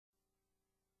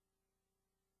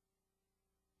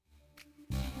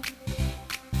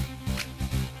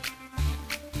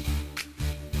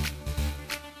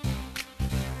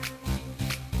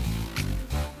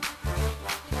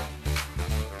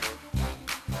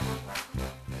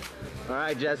All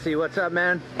right, Jesse, what's up,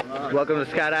 man? Welcome to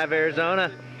Skydive,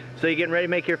 Arizona. So you getting ready to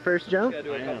make your first jump? I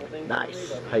am.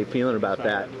 Nice. How you feeling about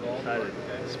that? Excited.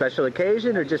 Special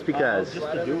occasion or just because? Just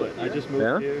to do it. I just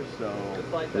moved here, so.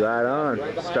 Right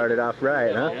on. Started off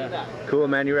right, huh? Yeah. Cool,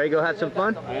 man. You ready to go have some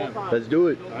fun? I am. Let's do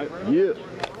it. All right. Yeah.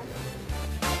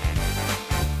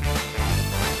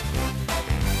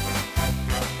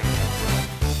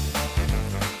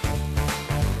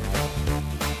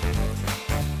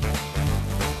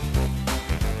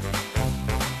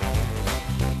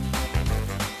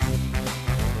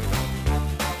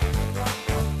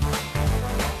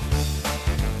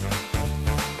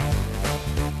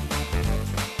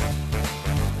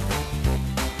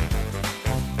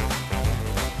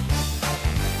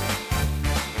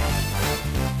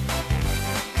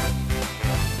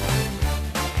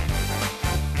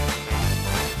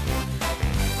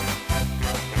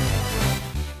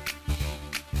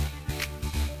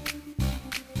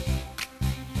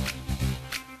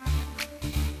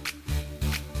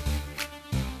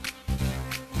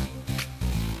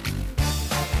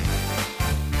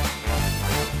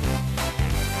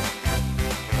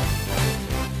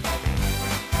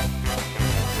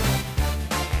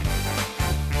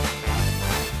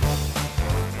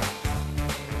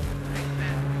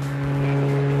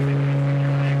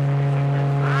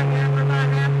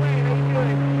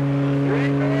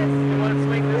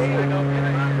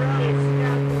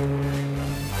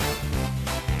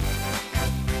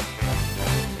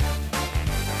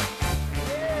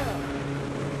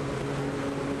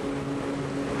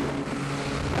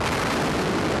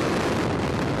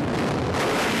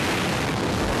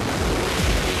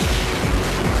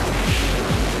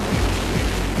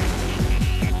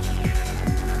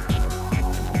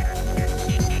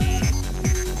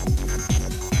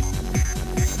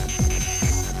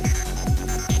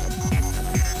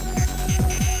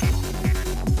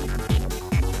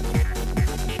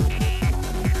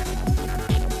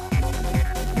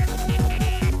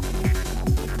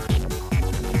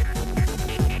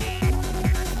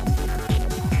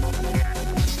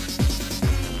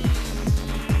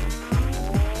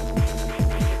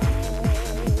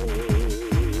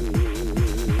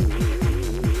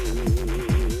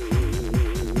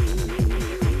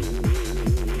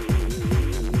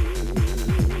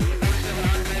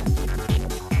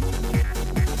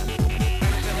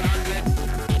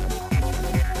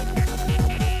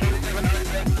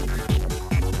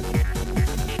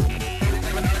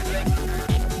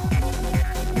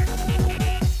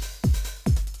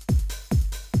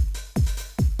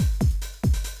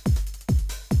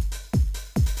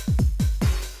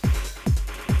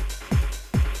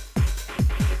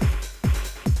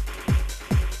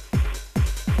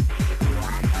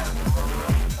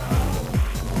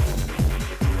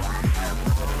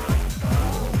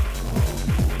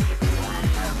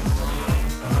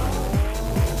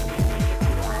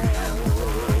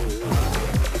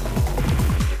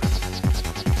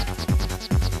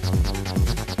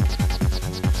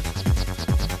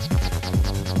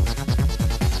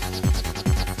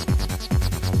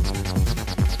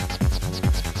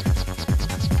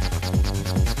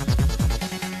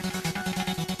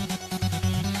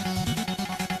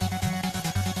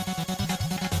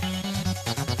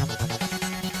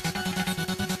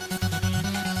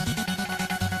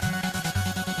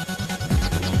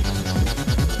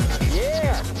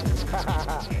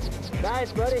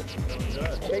 Nice, buddy.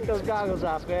 Take those goggles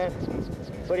off, man.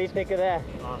 What do you think of that?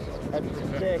 Awesome.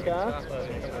 That's sick, huh?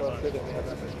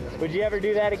 Would you ever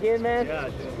do that again, man? Yeah.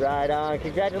 Right on.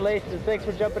 Congratulations. Thanks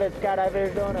for jumping at Skydive,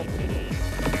 Arizona.